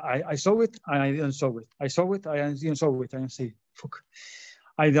I saw it and I didn't saw it. I saw it, I didn't saw it, and I say, fuck,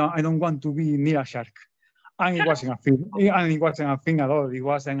 I don't want to be near a shark. And it wasn't a thing. And it wasn't a thing at all. It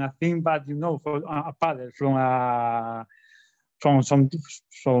wasn't a thing, but for a paddle from some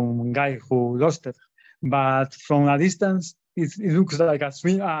guy who lost it. But from a distance, it looks like a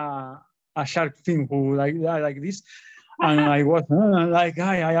shark thing who like this. And I was like,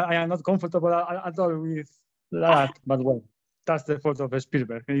 I am not comfortable at all with that. But well, that's the fault of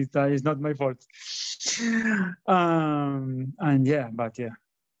Spielberg. It's not my fault. The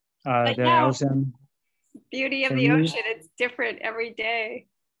ocean. Beauty of the ocean, it's different every day.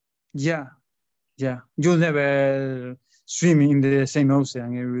 Yeah. You'll never swim in the same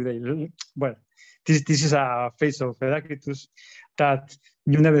ocean every day. Well, this is a phase of Heraclitus, that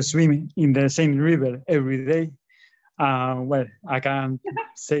you never swim in the same river every day. Well, I can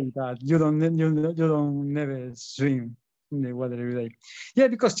say that you don't never swim in the water every day. Yeah,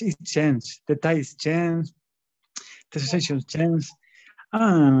 because it changes. The tides change, the sensations change,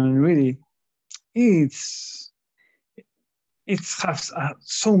 and really, it has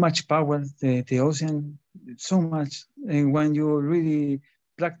so much power, the ocean, so much. And when you really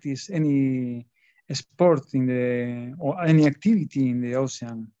practice any sport or any activity in the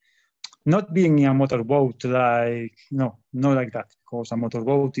ocean, not being in a motorboat, like, no, not like that, because a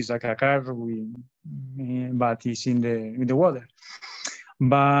motorboat is like a car, but it's in the water.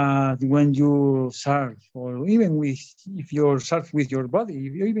 But when you surf, or even if you surf with your body,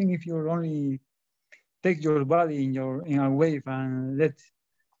 even if you only take your body in a wave and let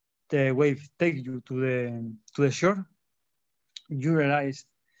the wave take you to the shore, you realize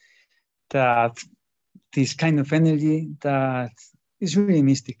that this kind of energy, that it's really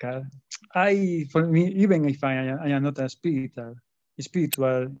mystical. For me, even if I am not a spiritual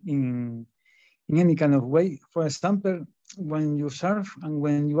in any kind of way. For example, when you surf and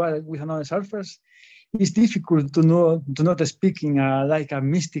when you are with another surfers, it's difficult to not speak in like a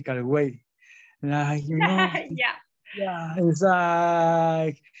mystical way. Like, Yeah. yeah, it's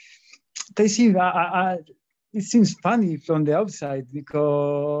like they seem it seems funny from the outside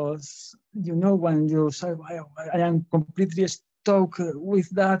because when you say I am completely stuck with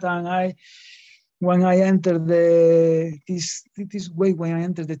that, and when I entered this way, when I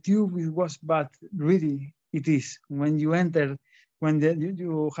entered the tube, it was, but really it is when you enter, when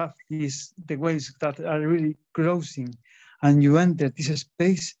you have the waves that are really closing, and you enter this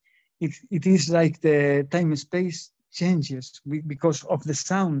space, it is like the time space changes because of the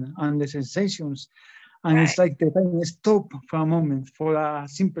sound and the sensations, and Right. it's like the time stop for a moment, for a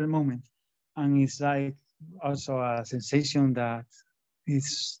simple moment, and it's like also a sensation that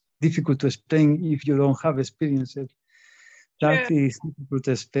is difficult to explain if you don't have experience it. True. That is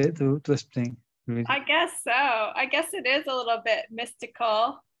difficult to explain, really. I guess so. I guess it is a little bit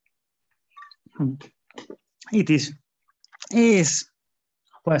mystical. It is,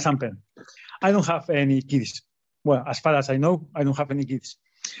 for example, I don't have any kids. Well, as far as I know, I don't have any kids.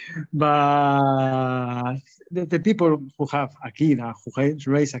 But the people who have a kid, who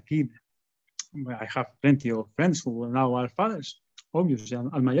raise a kid, I have plenty of friends who now are fathers, obviously,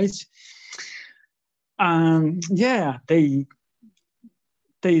 at my age. And yeah, they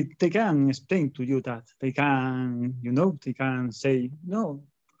can explain to you that they can say no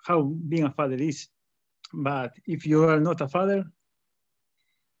how being a father is, but if you are not a father,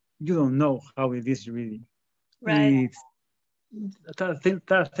 you don't know how it is really. Right. Certain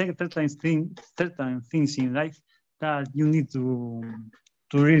things in life that you need to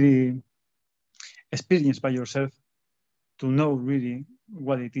really experience by yourself to know really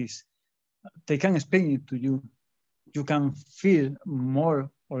what it is. They can explain it to you. You can feel more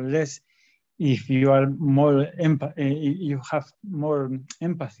or less if you are more you have more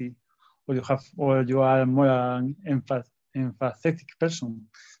empathy, or you are more an empathetic person.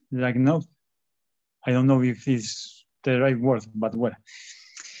 Like, no, I don't know if it's the right word, but well.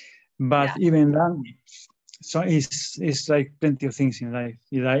 But Yeah. even then, so it's like plenty of things in life.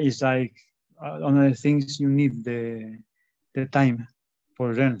 It's like another things you need the time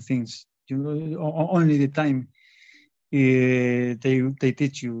for learn things. Only the time they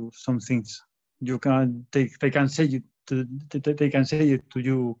teach you some things. You can they can say it they can say it to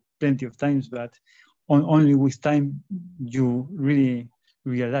you plenty of times, but only with time you really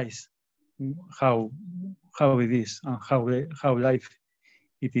realize how it is and how life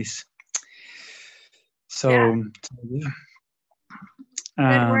it is. Yeah. So yeah.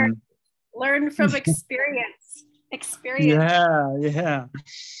 Good word. Um, Learn from experience. Experience. yeah.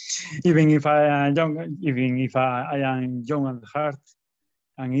 Even if I am young, even if I am young at heart,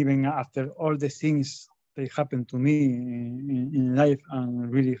 and even after all the things that happened to me in life,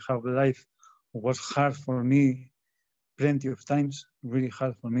 and really how life was hard for me plenty of times, really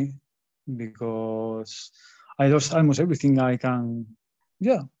hard for me, because I lost almost everything I can,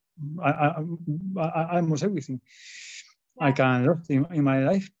 yeah, almost everything I can lose in my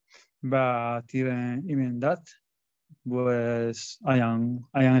life. But even that was, I am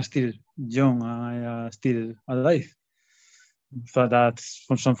still young, I am still alive. So that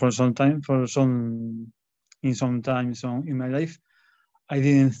for some time, in some times in my life, I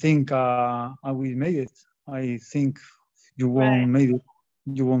didn't think I will make it. I think you won't Right. make it.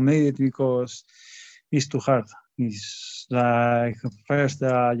 You won't make it because it's too hard. It's like first,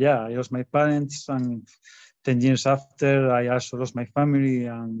 I lost my parents, and 10 years after, I also lost my family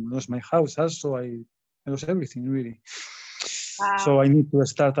and lost my house. Also, I lost everything really. Wow. So I need to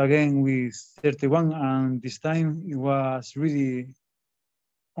start again with 31, and this time it was really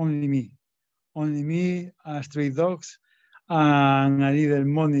only me, stray dogs, and a little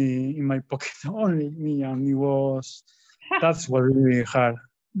money in my pocket. Only me, and that's what really hard,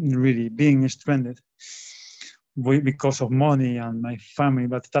 really being stranded because of money and my family.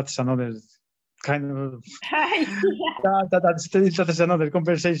 But that's another kind of that is another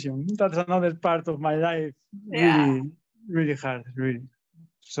conversation. That's another part of my life. Yeah. Really hard, really.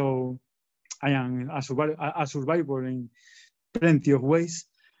 So I am a survivor in plenty of ways,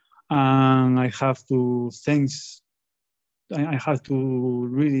 and I have to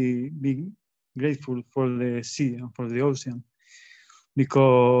really be grateful for the sea and for the ocean,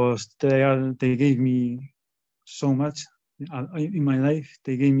 because they gave me so much in my life.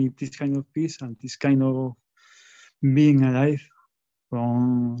 They gave me this kind of peace and this kind of being alive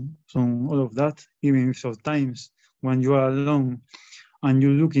from all of that. Even if sometimes when you are alone, and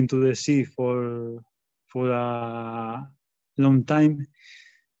you look into the sea for a long time,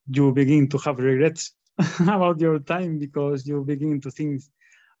 you begin to have regrets about your time, because you begin to think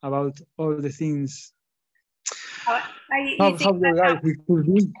about all the things, how your life it could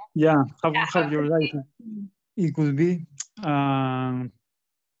be. Yeah, how your life it could be. And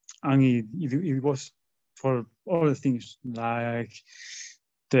it was for all the things, like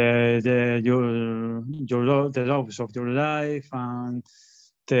the loves of your life, and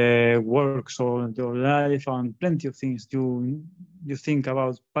the works of your life, and plenty of things you think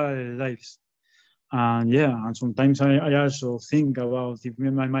about parallel lives. And yeah, and sometimes I also think about if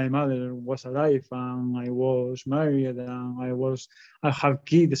my mother was alive and I was married and I have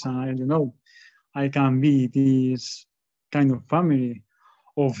kids, and I can be this kind of family.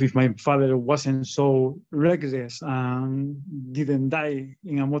 Or if my father wasn't so reckless and didn't die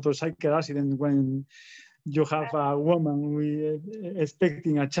in a motorcycle accident when you have a woman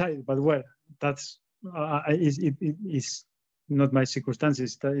expecting a child. But well, that's it is not my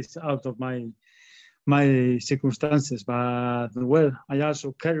circumstances. That is out of my circumstances. But well, I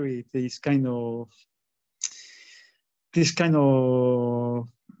also carry this kind of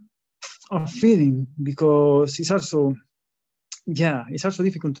feeling, because it's also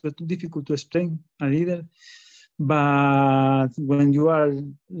difficult to explain a little. But when you are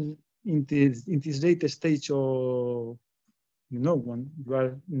in this late stage of, when you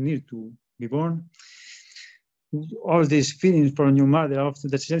are near to be born, all these feelings from your mother, after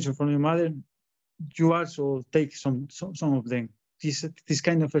the sensation from your mother, you also take some of them. This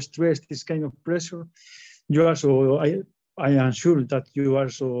kind of stress, this kind of pressure, you also, I am sure that you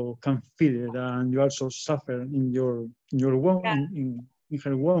also can feel it, and you also suffer in your womb, in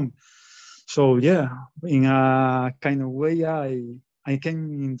her womb. So yeah, in a kind of way, I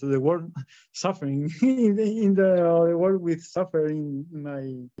came into the world suffering in the world with suffering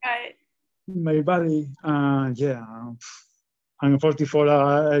in my body. Yeah, and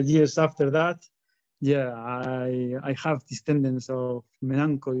 44 years after that, yeah, I have this tendency of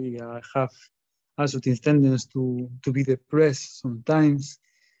melancholy. I have also this tendency to be depressed sometimes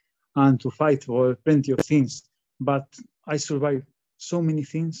and to fight for plenty of things. But I survived so many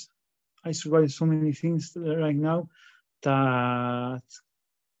things. I survived so many things right now that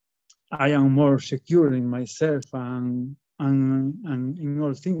I am more secure in myself and in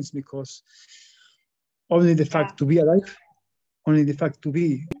all things, because only the fact to be alive, only the fact to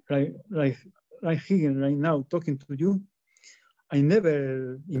be right here, right now, talking to you, I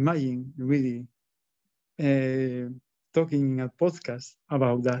never imagined really talking in a podcast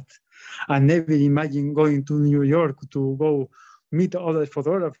about that. I never imagined going to New York to go meet other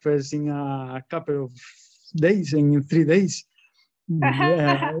photographers in a couple of days, in 3 days.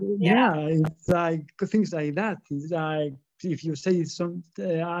 Yeah, it's like things like that. It's like if you say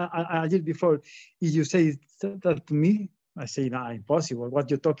I did before, if you say that to me, I say, no, impossible. What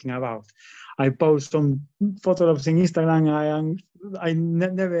you're talking about? I post some photos in Instagram. I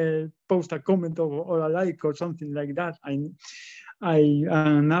never post a comment or a like or something like that.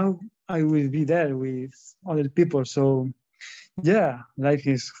 Now I will be there with other people. So yeah, life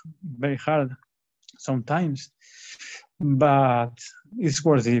is very hard sometimes, but it's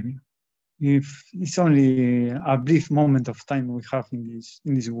worth it. If it's only a brief moment of time we have in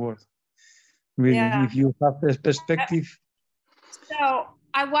this world, really, if you have this perspective. So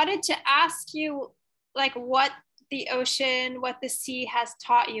I wanted to ask you, like, what the ocean, what the sea has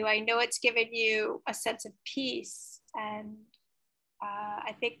taught you. I know it's given you a sense of peace, and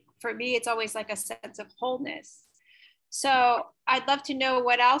I think for me, it's always like a sense of wholeness. So I'd love to know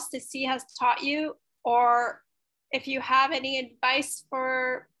what else the sea has taught you, or if you have any advice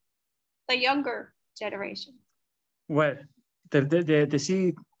for the younger generation. Well, the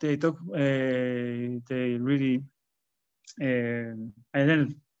sea, they talk, they really, I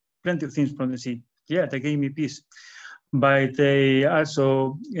learned plenty of things from the sea. Yeah, they gave me peace, but they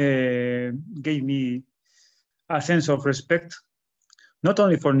also gave me a sense of respect, not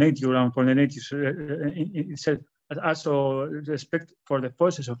only for nature and for the nature itself, but also respect for the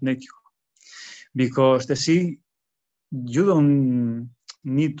forces of nature. Because the sea, you don't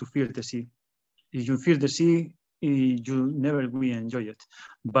need to fear the sea. If you fear the sea, you never will enjoy it.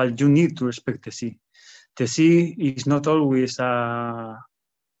 But you need to respect the sea. The sea is not always a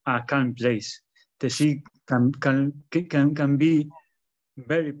calm place. The sea can be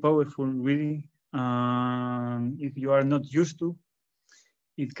very powerful, really. If you are not used to,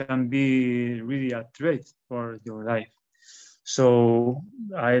 it can be really a threat for your life. So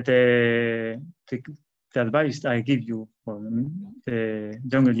the advice I give you for the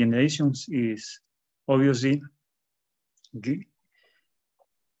younger generations is obviously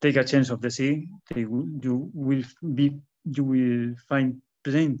take a chance of the sea. You will find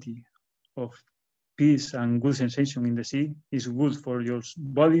plenty of peace and good sensation in the sea. It's good for your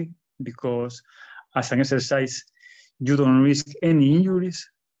body because as an exercise, you don't risk any injuries.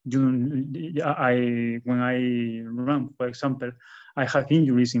 When I run, for example, I have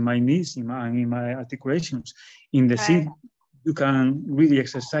injuries in my knees and in my articulations. In the sea, you can really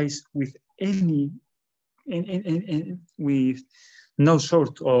exercise with with no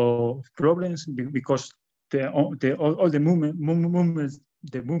sort of problems because all the movements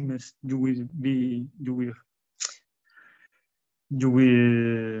you will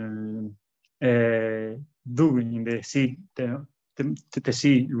do in the sea. The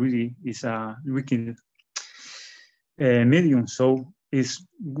sea really is a wicked medium, so it's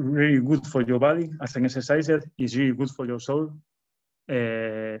really good for your body as an exerciser. It's really good for your soul.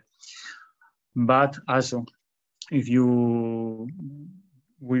 But also, if you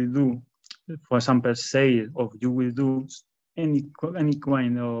will do, for example, sail, or you will do any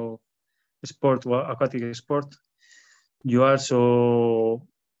kind of sport or aquatic sport, you also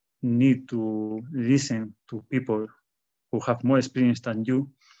need to listen to people who have more experience than you,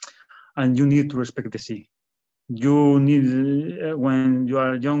 and you need to respect the sea. You need, when you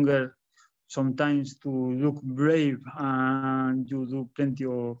are younger, sometimes to look brave, and you do plenty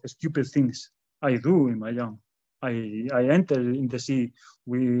of stupid things. I do in my young. I entered in the sea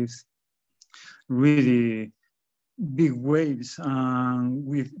with really big waves and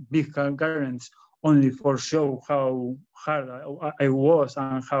with big currents, only for show how hard I was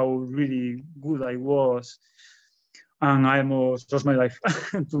and how really good I was. And I almost lost my life,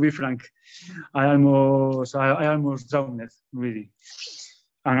 to be frank. I almost drowned, really.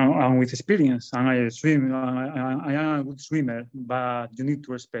 And with experience, and I swim, I am a good swimmer, but you need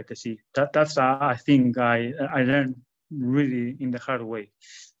to respect the sea. That's I think I learned really in the hard way.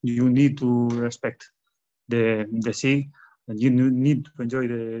 You need to respect the sea, and you need to enjoy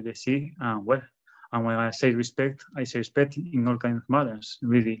the sea. And well, and when I say respect in all kinds of matters,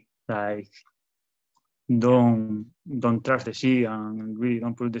 really, like don't trust the sea and really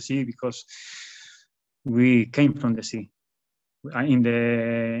don't put the sea, because we came from the sea. In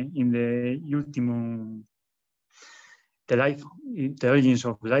the ultimum, the origins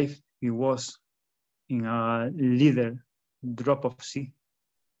of life, it was in a little drop of sea,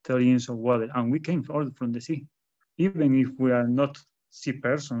 the origins of water, and we came all from the sea. Even if we are not sea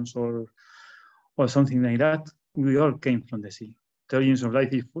persons or something like that, we all came from the sea. The origins of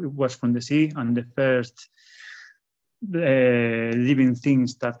life, it was from the sea, and the first living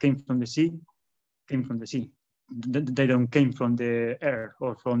things that came from the sea came from the sea. They don't came from the air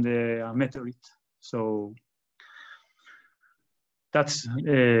or from the meteorite. So that's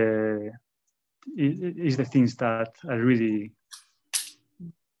is the things that I really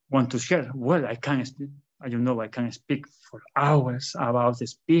want to share. Well, I can speak for hours about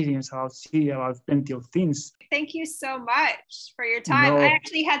experience, about sea, about plenty of things. Thank you so much for your time. I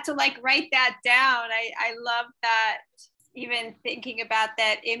actually had to write that down. I love that. Even thinking about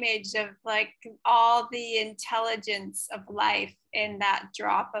that image of all the intelligence of life in that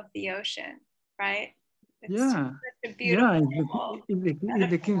drop of the ocean, right? It's such a beautiful it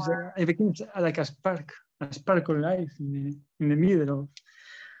becomes like a spark of life in the middle of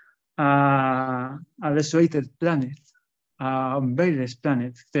a desolated planet, a bareless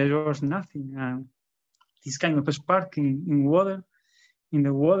planet. There was nothing, and this kind of spark in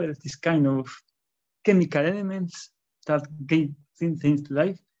the water, this kind of chemical elements that gave things to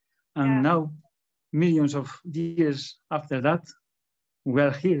life. And now, millions of years after that, we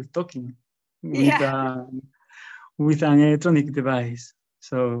are here talking with an electronic device.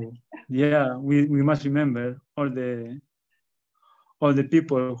 So we must remember all the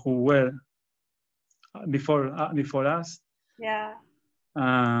people who were before us.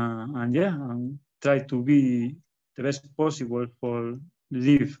 And try to be the best possible for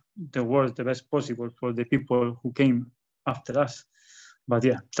live the world the best possible for the people who came after us. But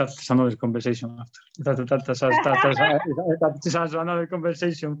that's another conversation after. That's another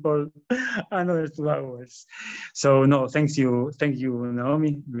conversation for another 2 hours. So no, thank you,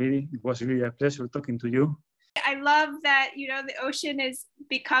 Naomi. Really, it was really a pleasure talking to you. I love that, the ocean has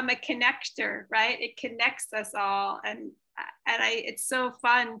become a connector, right? It connects us all. And it's so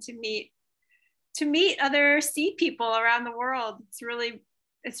fun to meet other sea people around the world.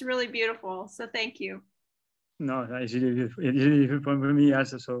 It's really beautiful. So thank you. No, it's really beautiful. It's really beautiful for me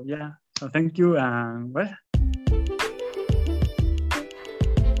also. So so thank you. And well.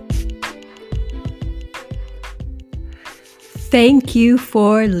 Thank you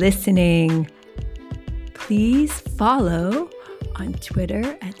for listening. Please follow on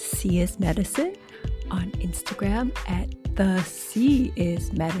Twitter at C is Medicine, on Instagram at The C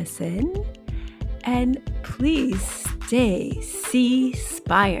is Medicine, and please stay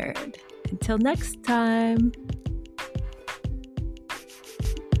C-spired. Until next time.